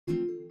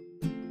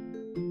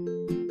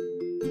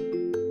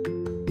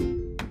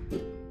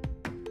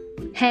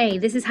Hey,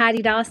 this is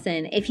Heidi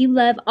Dawson. If you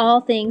love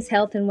all things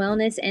health and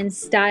wellness and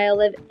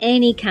style of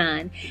any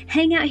kind,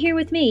 hang out here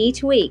with me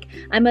each week.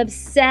 I'm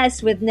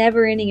obsessed with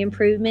never-ending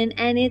improvement,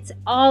 and it's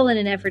all in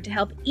an effort to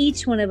help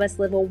each one of us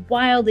live a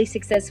wildly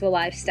successful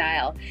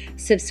lifestyle.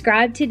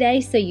 Subscribe today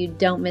so you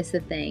don't miss a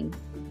thing.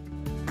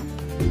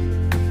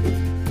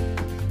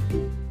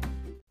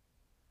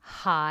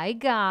 Hi,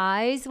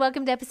 guys.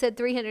 Welcome to episode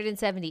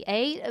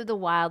 378 of the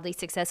Wildly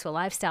Successful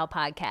Lifestyle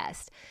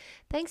Podcast.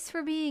 Thanks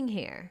for being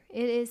here.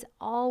 It is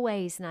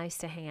always nice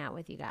to hang out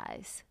with you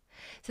guys.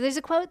 So there's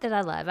a quote that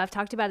I love. I've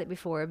talked about it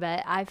before,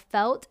 but I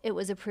felt it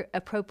was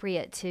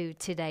appropriate to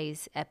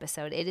today's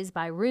episode. It is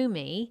by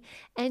Rumi,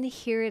 and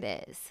here it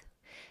is.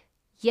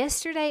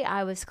 Yesterday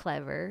I was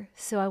clever,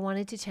 so I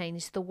wanted to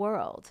change the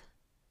world.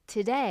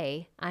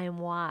 Today I am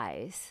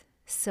wise,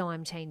 so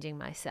I'm changing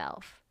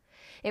myself.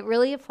 It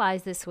really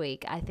applies this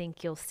week. I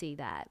think you'll see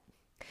that.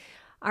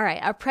 All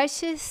right, our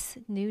precious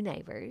new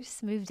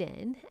neighbors moved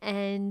in,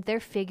 and they're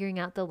figuring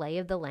out the lay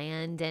of the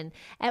land. And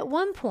at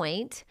one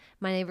point,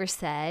 my neighbor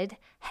said,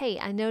 "Hey,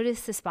 I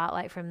noticed the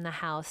spotlight from the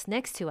house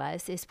next to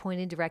us is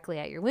pointed directly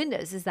at your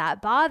windows. Does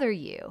that bother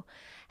you?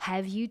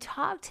 Have you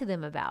talked to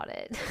them about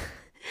it?"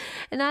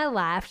 And I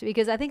laughed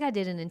because I think I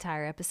did an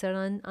entire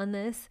episode on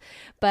this,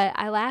 but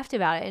I laughed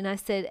about it and I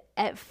said,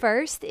 at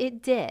first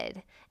it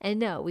did. And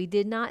no, we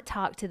did not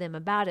talk to them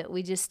about it.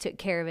 We just took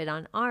care of it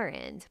on our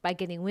end by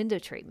getting window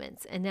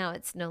treatments, and now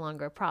it's no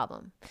longer a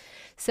problem.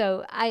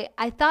 So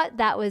I thought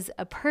that was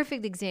a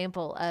perfect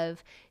example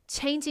of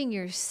changing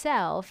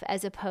yourself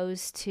as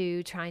opposed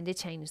to trying to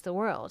change the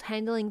world,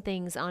 handling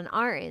things on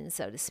our end,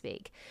 so to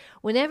speak.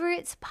 Whenever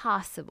it's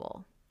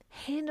possible,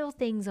 handle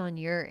things on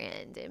your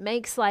end. It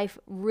makes life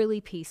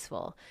really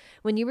peaceful.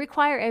 When you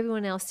require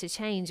everyone else to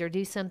change or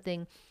do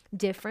something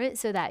different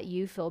so that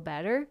you feel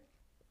better,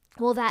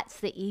 well, that's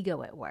the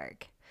ego at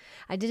work.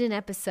 I did an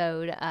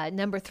episode,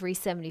 number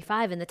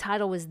 375, and the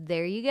title was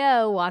There You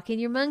Go, Walking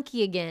Your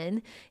Monkey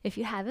Again. If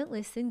you haven't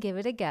listened, give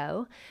it a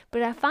go.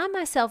 But I find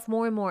myself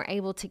more and more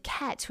able to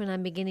catch when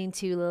I'm beginning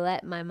to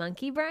let my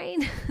monkey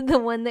brain, the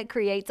one that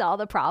creates all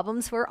the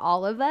problems for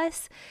all of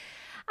us,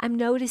 I'm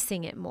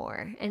noticing it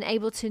more and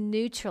able to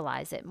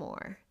neutralize it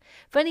more.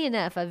 Funny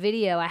enough, a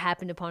video I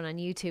happened upon on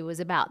YouTube was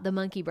about the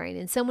monkey brain,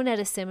 and someone at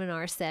a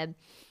seminar said,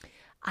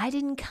 I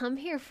didn't come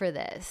here for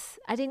this.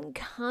 I didn't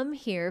come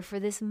here for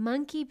this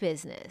monkey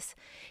business.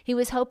 He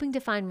was hoping to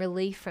find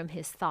relief from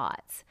his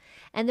thoughts.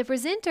 And the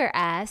presenter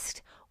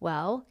asked,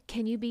 well,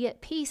 can you be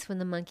at peace when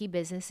the monkey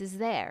business is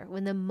there,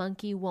 when the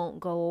monkey won't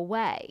go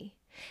away?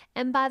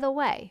 And by the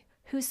way,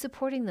 who's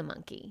supporting the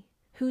monkey?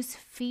 Who's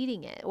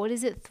feeding it? What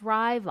does it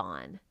thrive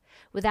on?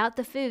 Without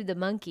the food, the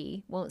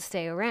monkey won't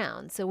stay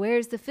around. So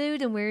where's the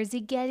food and where is he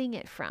getting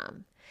it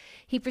from?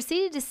 He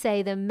proceeded to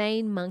say the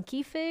main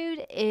monkey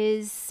food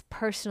is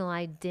personal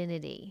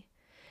identity.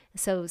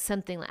 So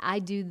something like, I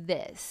do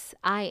this,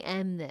 I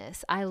am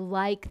this, I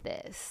like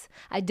this,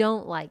 I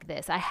don't like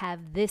this, I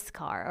have this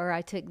car, or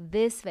I took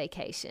this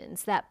vacation.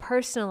 It's that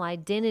personal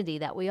identity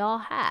that we all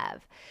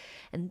have.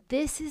 And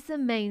this is the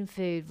main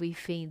food we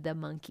feed the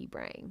monkey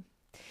brain.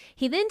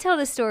 He then told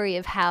a story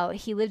of how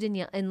he lived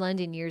in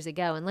London years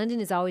ago, and London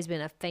has always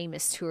been a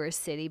famous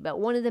tourist city, but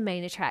one of the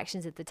main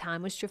attractions at the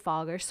time was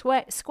Trafalgar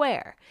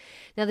Square.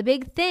 Now, the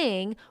big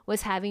thing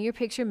was having your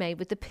picture made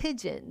with the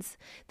pigeons.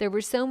 There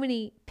were so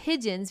many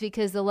pigeons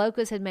because the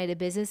locals had made a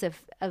business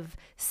of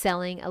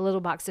selling a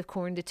little box of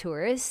corn to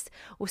tourists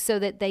so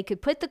that they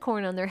could put the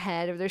corn on their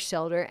head or their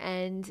shoulder,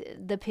 and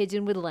the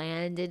pigeon would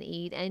land and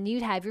eat, and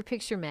you'd have your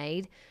picture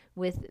made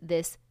with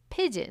this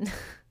pigeon.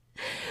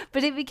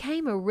 But it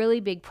became a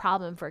really big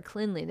problem for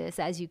cleanliness,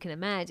 as you can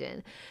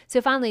imagine. So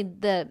finally,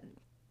 the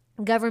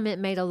government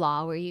made a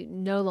law where you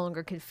no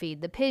longer could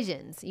feed the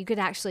pigeons. You could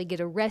actually get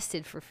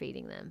arrested for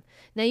feeding them.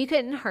 Now, you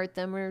couldn't hurt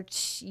them or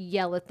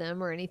yell at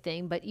them or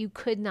anything, but you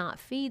could not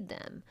feed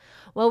them.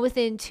 Well,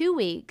 within 2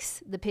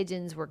 weeks, the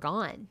pigeons were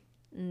gone.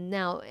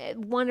 Now,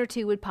 one or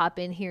two would pop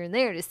in here and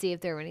there to see if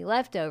there were any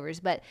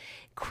leftovers, but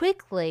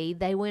quickly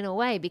they went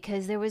away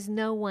because there was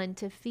no one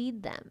to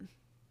feed them.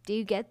 Do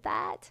you get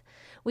that?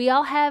 We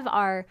all have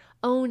our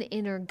own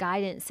inner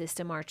guidance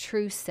system, our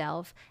true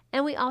self,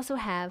 and we also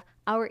have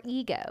our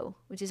ego,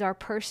 which is our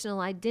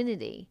personal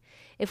identity.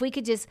 If we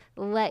could just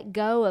let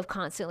go of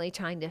constantly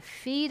trying to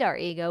feed our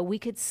ego, we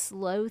could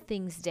slow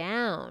things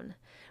down.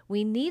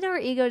 We need our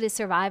ego to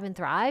survive and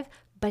thrive,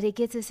 but it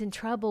gets us in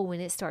trouble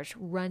when it starts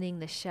running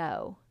the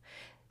show.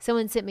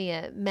 Someone sent me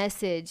a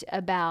message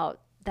about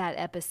that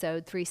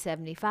episode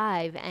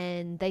 375,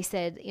 and they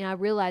said, I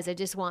realize I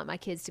just want my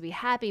kids to be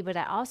happy, but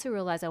I also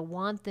realize I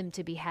want them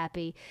to be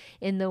happy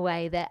in the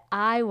way that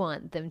I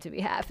want them to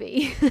be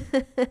happy.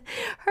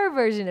 Her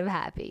version of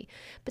happy.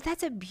 But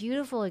that's a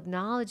beautiful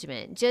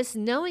acknowledgement. Just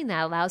knowing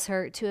that allows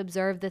her to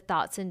observe the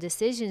thoughts and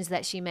decisions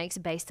that she makes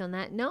based on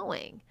that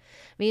knowing.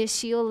 I mean, is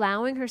she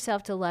allowing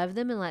herself to love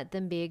them and let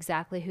them be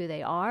exactly who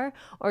they are?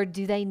 Or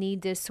do they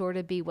need to sort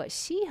of be what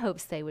she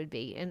hopes they would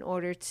be in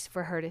order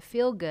for her to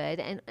feel good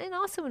and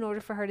also in order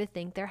for her to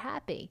think they're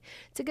happy?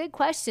 It's a good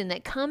question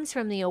that comes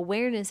from the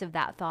awareness of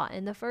that thought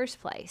in the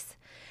first place.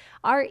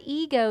 Our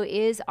ego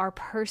is our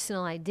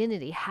personal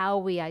identity, how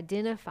we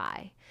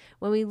identify.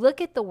 When we look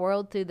at the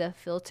world through the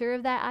filter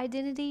of that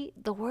identity,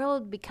 the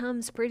world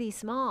becomes pretty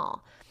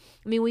small.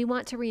 I mean, we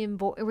want to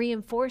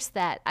reinforce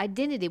that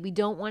identity. We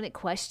don't want it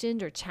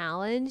questioned or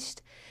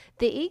challenged.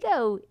 The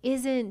ego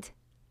isn't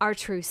our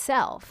true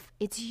self.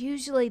 It's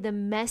usually the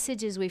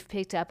messages we've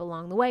picked up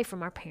along the way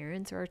from our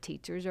parents or our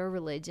teachers or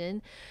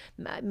religion,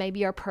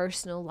 maybe our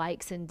personal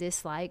likes and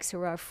dislikes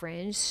or our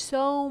friends.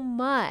 So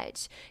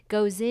much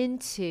goes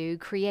into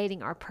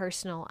creating our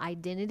personal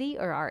identity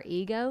or our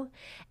ego.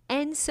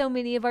 And so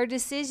many of our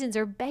decisions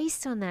are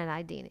based on that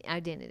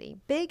identity,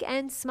 big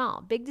and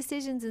small, big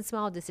decisions and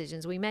small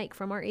decisions we make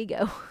from our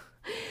ego.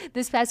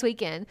 This past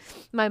weekend,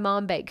 my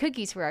mom baked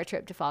cookies for our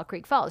trip to Fall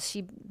Creek Falls.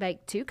 She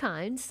baked two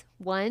kinds.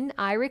 One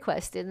I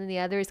requested, and the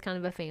other is kind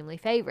of a family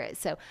favorite.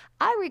 So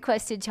I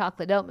requested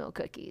chocolate oatmeal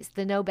cookies.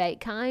 The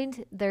no-bake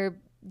kind, they're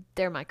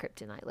my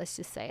kryptonite, let's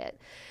just say it.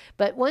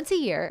 But once a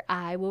year,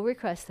 I will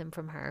request them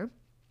from her.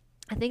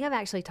 I think I've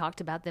actually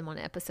talked about them on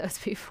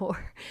episodes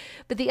before.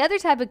 But the other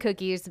type of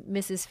cookie is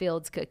Mrs.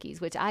 Fields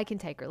cookies, which I can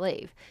take or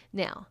leave.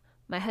 Now,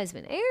 my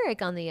husband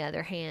Eric, on the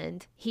other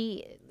hand,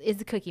 he is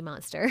a cookie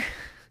monster.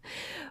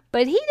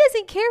 But he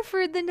doesn't care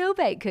for the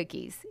no-bake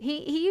cookies.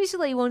 He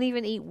usually won't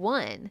even eat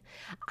one.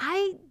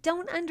 I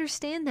don't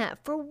understand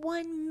that for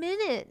 1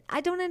 minute.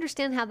 I don't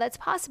understand how that's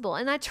possible.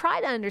 And I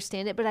try to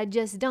understand it, but I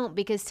just don't,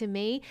 because to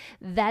me,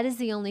 that is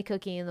the only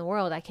cookie in the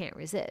world I can't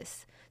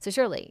resist. So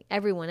surely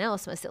everyone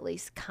else must at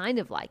least kind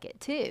of like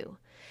it too.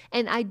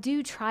 And I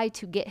do try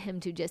to get him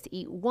to just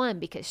eat one,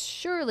 because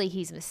surely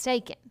he's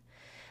mistaken.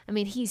 I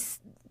mean,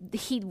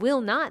 he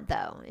will not,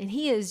 though. And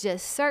he is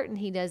just certain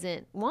he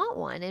doesn't want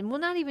one and will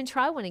not even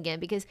try one again,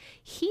 because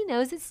he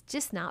knows it's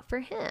just not for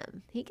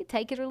him. He could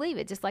take it or leave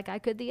it, just like I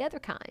could the other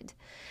kind.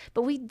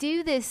 But we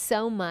do this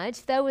so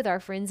much, though, with our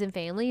friends and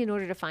family. In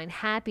order to find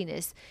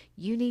happiness,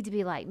 you need to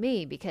be like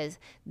me, because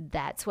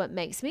that's what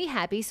makes me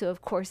happy. So,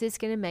 of course, it's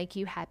going to make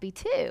you happy,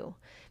 too.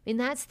 I mean,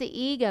 that's the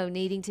ego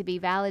needing to be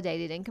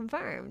validated and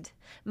confirmed.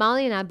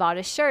 Molly and I bought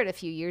a shirt a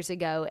few years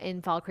ago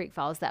in Fall Creek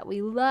Falls that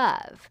we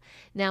love.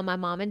 Now, my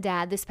mom and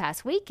dad this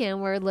past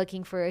weekend were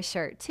looking for a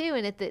shirt too,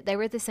 and they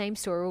were at the same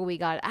store where we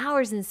got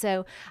ours. And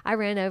so I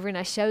ran over and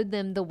I showed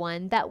them the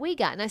one that we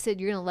got. And I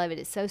said, "You're going to love it.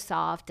 It's so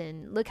soft,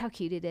 and look how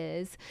cute it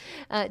is."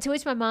 To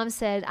which my mom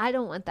said, "I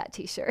don't want that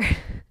t-shirt."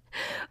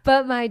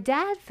 But my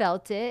dad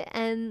felt it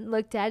and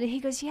looked at it.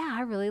 He goes, "Yeah,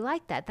 I really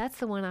like that. That's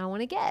the one I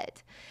want to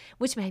get,"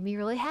 which made me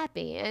really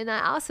happy. And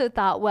I also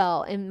thought,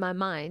 well, in my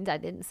mind, I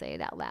didn't say it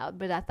out loud,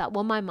 but I thought,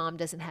 well, my mom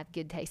doesn't have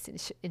good taste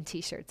in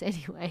t-shirts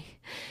anyway.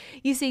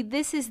 You see,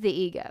 this is the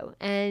ego.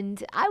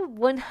 And I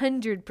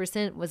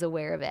 100% was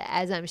aware of it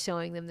as I'm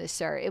showing them this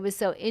shirt. It was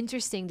so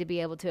interesting to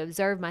be able to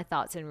observe my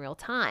thoughts in real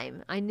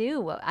time. I knew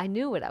what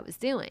I was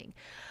doing.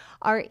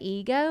 Our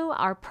ego,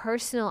 our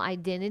personal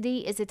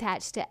identity, is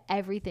attached to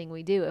everything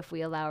we do. If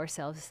we allow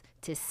ourselves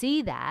to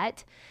see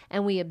that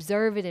and we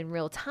observe it in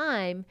real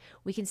time,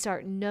 we can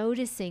start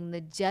noticing the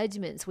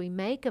judgments we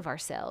make of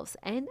ourselves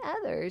and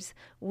others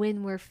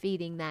when we're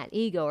feeding that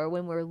ego, or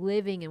when we're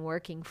living and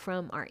working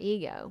from our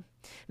ego.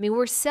 I mean,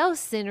 we're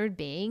self-centered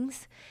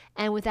beings,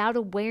 and without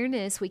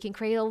awareness, we can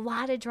create a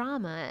lot of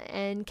drama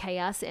and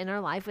chaos in our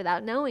life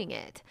without knowing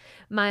it.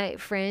 My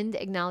friend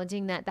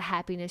acknowledging that the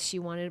happiness she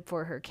wanted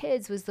for her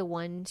kids was the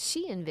one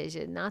she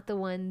envisioned, not the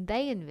one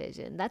they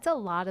envisioned. That's a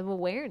lot of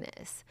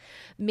awareness.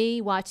 Me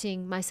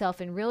watching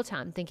myself in real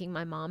time, thinking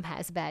my mom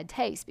has bad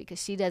taste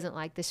because she doesn't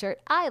like the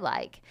shirt I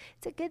like.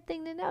 It's a good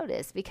thing to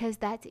notice, because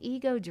that's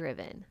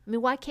ego-driven. I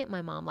mean, why can't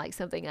my mom like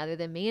something other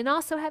than me and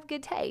also have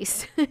good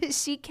taste?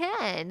 She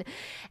can.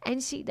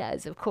 And she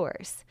does, of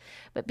course.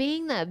 But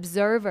being the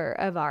observer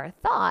of our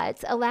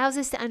thoughts allows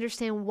us to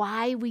understand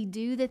why we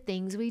do the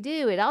things we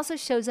do. It also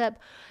shows up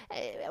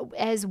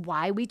as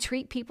why we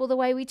treat people the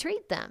way we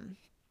treat them.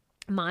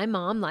 My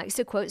mom likes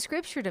to quote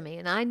scripture to me,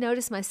 and I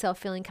notice myself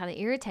feeling kind of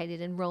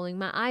irritated and rolling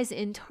my eyes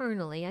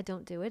internally. I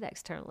don't do it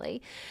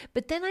externally.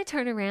 But then I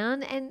turn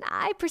around and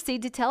I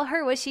proceed to tell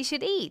her what she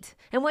should eat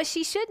and what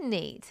she shouldn't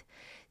eat.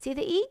 See,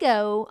 the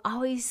ego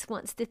always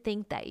wants to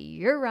think that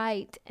you're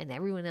right and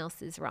everyone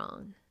else is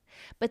wrong.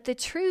 But the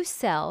true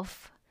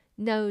self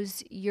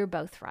knows you're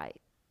both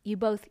right. You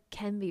both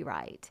can be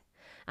right.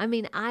 I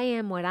mean, I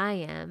am what I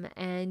am,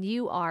 and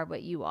you are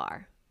what you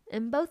are.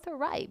 And both are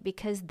right,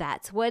 because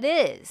that's what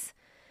is.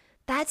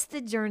 That's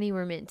the journey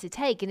we're meant to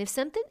take. And if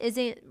something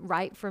isn't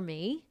right for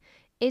me,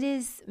 it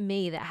is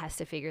me that has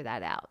to figure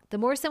that out. The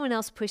more someone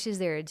else pushes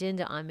their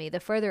agenda on me,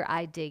 the further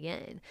I dig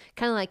in.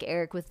 Kind of like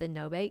Eric with the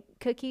no-bake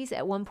cookies.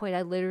 At one point,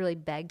 I literally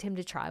begged him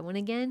to try one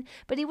again,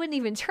 but he wouldn't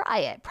even try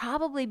it,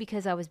 probably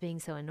because I was being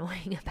so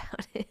annoying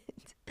about it.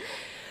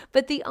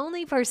 But the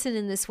only person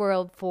in this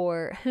world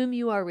for whom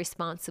you are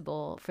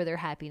responsible for their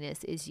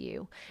happiness is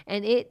you.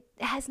 And it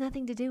has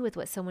nothing to do with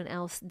what someone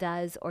else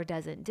does or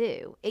doesn't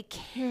do. It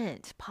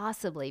can't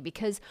possibly,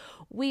 because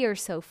we are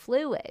so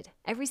fluid,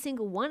 every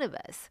single one of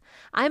us.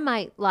 I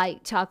might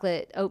like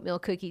chocolate oatmeal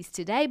cookies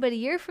today, but a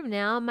year from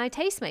now, my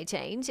taste may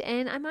change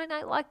and I might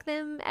not like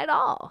them at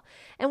all.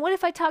 And what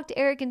if I talked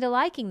Eric into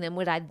liking them?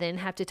 Would I then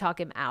have to talk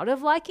him out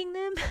of liking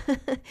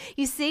them?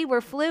 You see,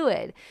 we're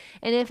fluid.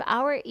 And if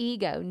our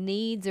ego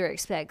needs or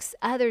expects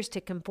others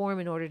to conform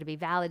in order to be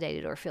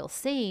validated or feel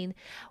seen,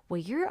 well,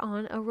 you're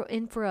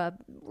in for a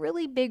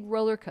really big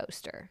roller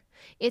coaster.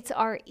 It's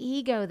our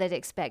ego that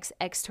expects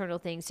external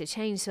things to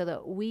change so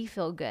that we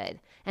feel good.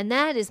 And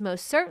that is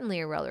most certainly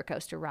a roller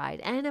coaster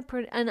ride, and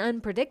an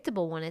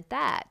unpredictable one at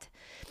that.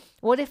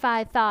 What if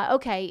I thought,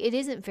 okay, it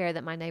isn't fair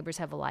that my neighbors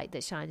have a light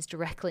that shines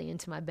directly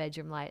into my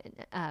bedroom light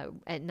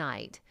at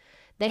night.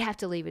 They have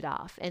to leave it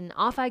off. And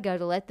off I go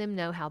to let them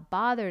know how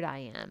bothered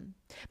I am.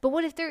 But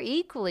what if they're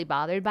equally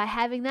bothered by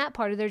having that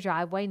part of their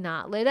driveway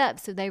not lit up,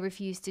 so they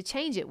refuse to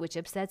change it, which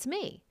upsets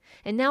me?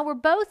 And now we're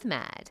both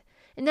mad.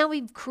 And now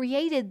we've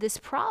created this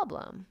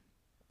problem.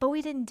 But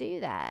we didn't do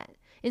that.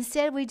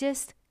 Instead, we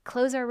just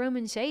close our room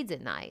and shades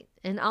at night,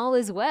 and all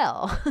is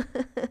well.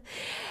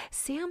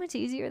 See how much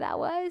easier that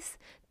was?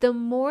 The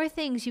more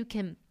things you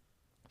can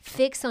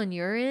fix on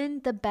your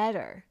end, the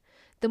better.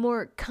 The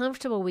more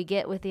comfortable we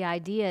get with the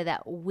idea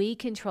that we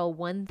control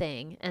one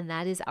thing, and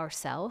that is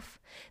ourself,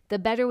 the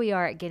better we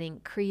are at getting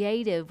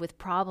creative with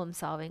problem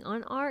solving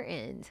on our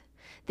end.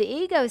 The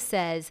ego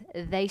says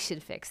they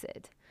should fix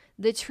it.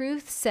 The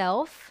truth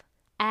self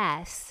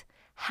asks,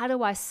 how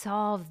do I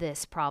solve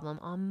this problem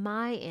on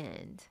my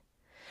end?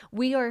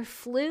 We are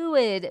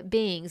fluid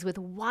beings with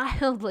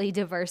wildly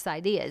diverse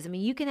ideas. I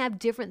mean, you can have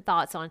different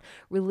thoughts on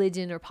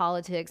religion or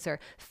politics or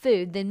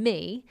food than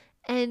me,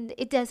 and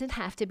it doesn't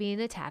have to be an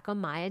attack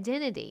on my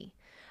identity.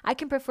 I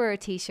can prefer a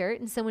t-shirt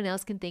and someone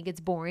else can think it's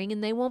boring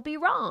and they won't be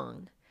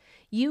wrong.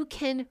 You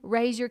can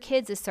raise your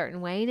kids a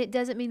certain way, and it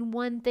doesn't mean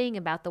one thing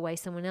about the way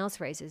someone else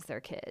raises their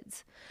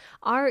kids.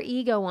 Our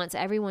ego wants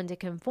everyone to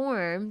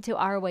conform to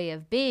our way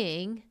of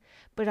being,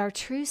 but our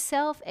true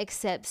self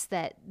accepts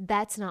that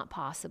that's not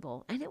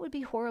possible, and it would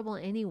be horrible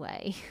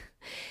anyway.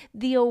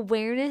 The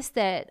awareness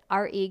that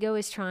our ego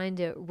is trying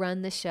to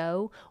run the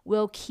show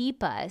will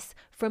keep us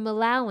from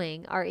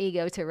allowing our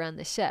ego to run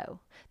the show.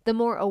 The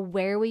more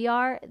aware we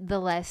are, the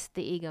less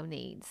the ego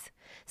needs.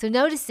 So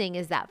noticing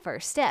is that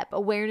first step,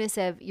 awareness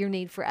of your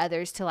need for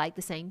others to like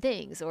the same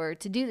things or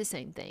to do the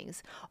same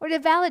things or to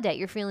validate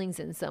your feelings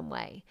in some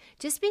way.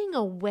 Just being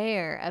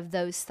aware of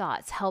those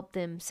thoughts help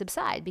them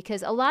subside,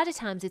 because a lot of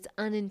times it's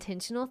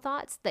unintentional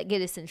thoughts that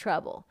get us in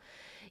trouble.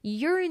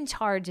 You're in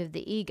charge of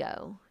the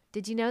ego.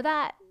 Did you know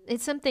that?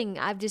 It's something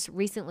I've just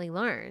recently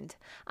learned.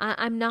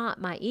 I'm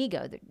not my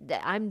ego.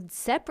 I'm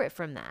separate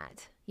from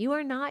that. You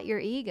are not your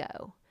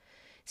ego.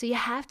 So you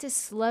have to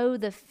slow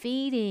the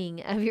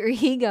feeding of your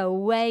ego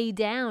way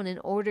down in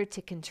order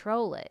to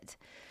control it.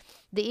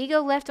 The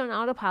ego left on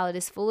autopilot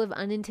is full of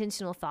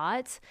unintentional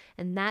thoughts,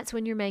 and that's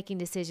when you're making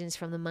decisions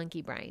from the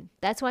monkey brain.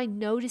 That's why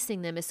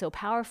noticing them is so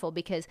powerful,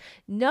 because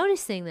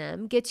noticing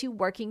them gets you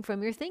working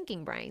from your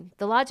thinking brain,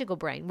 the logical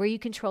brain, where you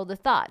control the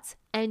thoughts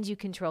and you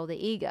control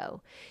the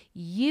ego.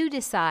 You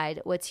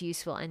decide what's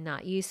useful and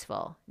not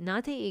useful,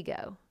 not the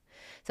ego.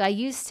 So I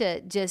used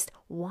to just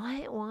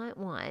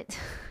want.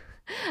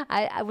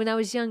 When I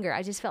was younger,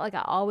 I just felt like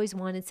I always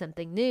wanted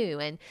something new.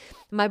 And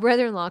my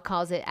brother-in-law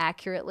calls it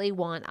accurately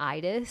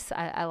want-itis.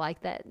 I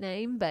like that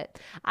name. But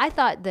I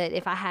thought that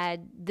if I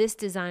had this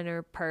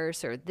designer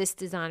purse or this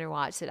designer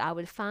watch, that I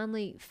would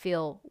finally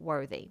feel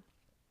worthy.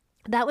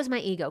 That was my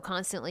ego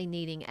constantly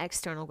needing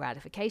external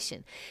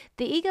gratification.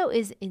 The ego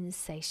is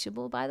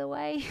insatiable, by the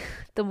way.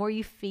 The more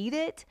you feed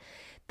it,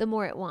 the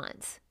more it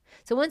wants.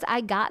 So once I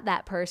got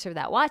that purse or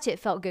that watch, it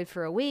felt good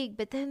for a week.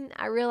 But then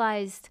I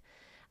realized,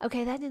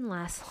 okay, that didn't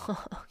last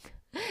long.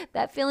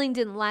 That feeling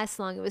didn't last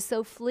long. It was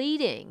so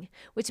fleeting,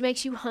 which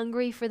makes you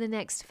hungry for the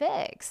next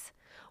fix.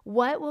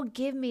 What will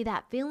give me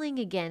that feeling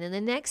again? And the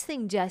next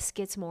thing just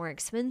gets more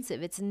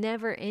expensive. It's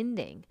never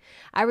ending.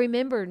 I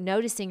remember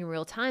noticing in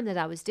real time that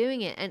I was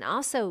doing it, and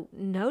also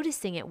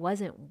noticing it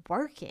wasn't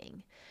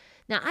working.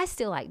 Now, I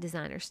still like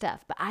designer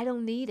stuff, but I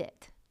don't need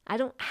it. I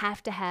don't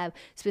have to have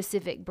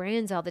specific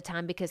brands all the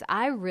time, because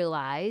I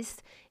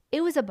realized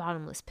it was a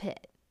bottomless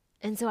pit.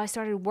 And so I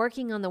started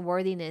working on the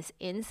worthiness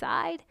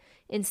inside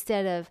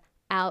instead of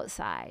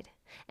outside.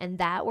 And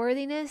that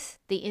worthiness,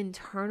 the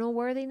internal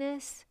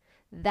worthiness,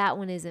 that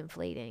one isn't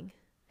fleeting.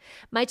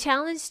 My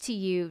challenge to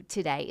you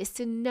today is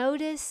to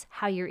notice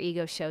how your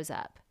ego shows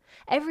up.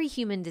 Every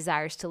human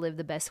desires to live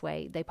the best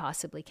way they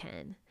possibly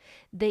can.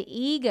 The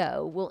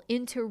ego will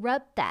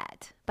interrupt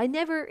that by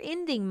never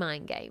ending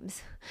mind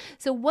games.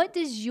 So what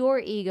does your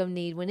ego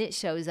need when it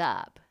shows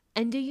up?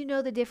 And do you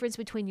know the difference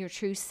between your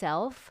true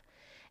self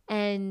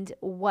and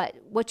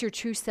what your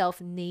true self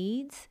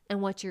needs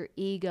and what your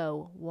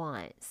ego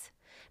wants?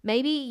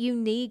 Maybe you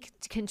need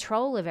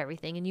control of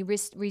everything and you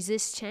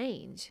resist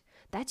change.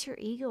 That's your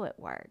ego at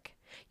work.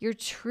 Your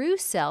true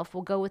self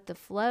will go with the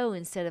flow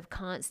instead of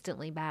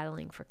constantly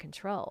battling for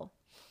control.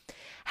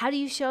 How do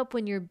you show up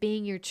when you're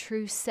being your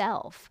true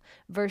self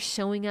versus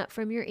showing up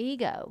from your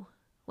ego?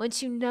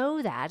 Once you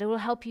know that, it will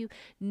help you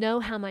know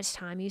how much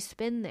time you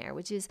spend there,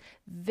 which is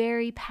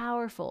very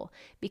powerful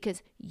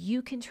because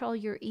you control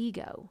your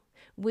ego,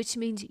 which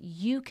means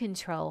you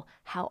control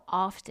how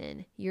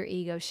often your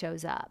ego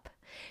shows up.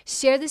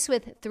 Share this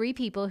with 3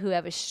 people who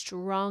have a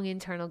strong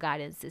internal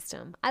guidance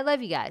system. I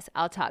love you guys.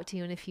 I'll talk to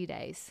you in a few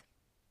days.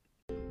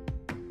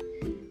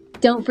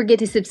 Don't forget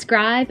to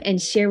subscribe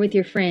and share with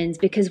your friends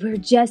because we're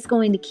just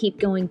going to keep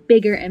going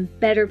bigger and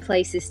better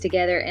places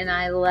together, and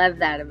I love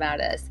that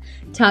about us.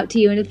 Talk to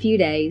you in a few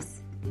days.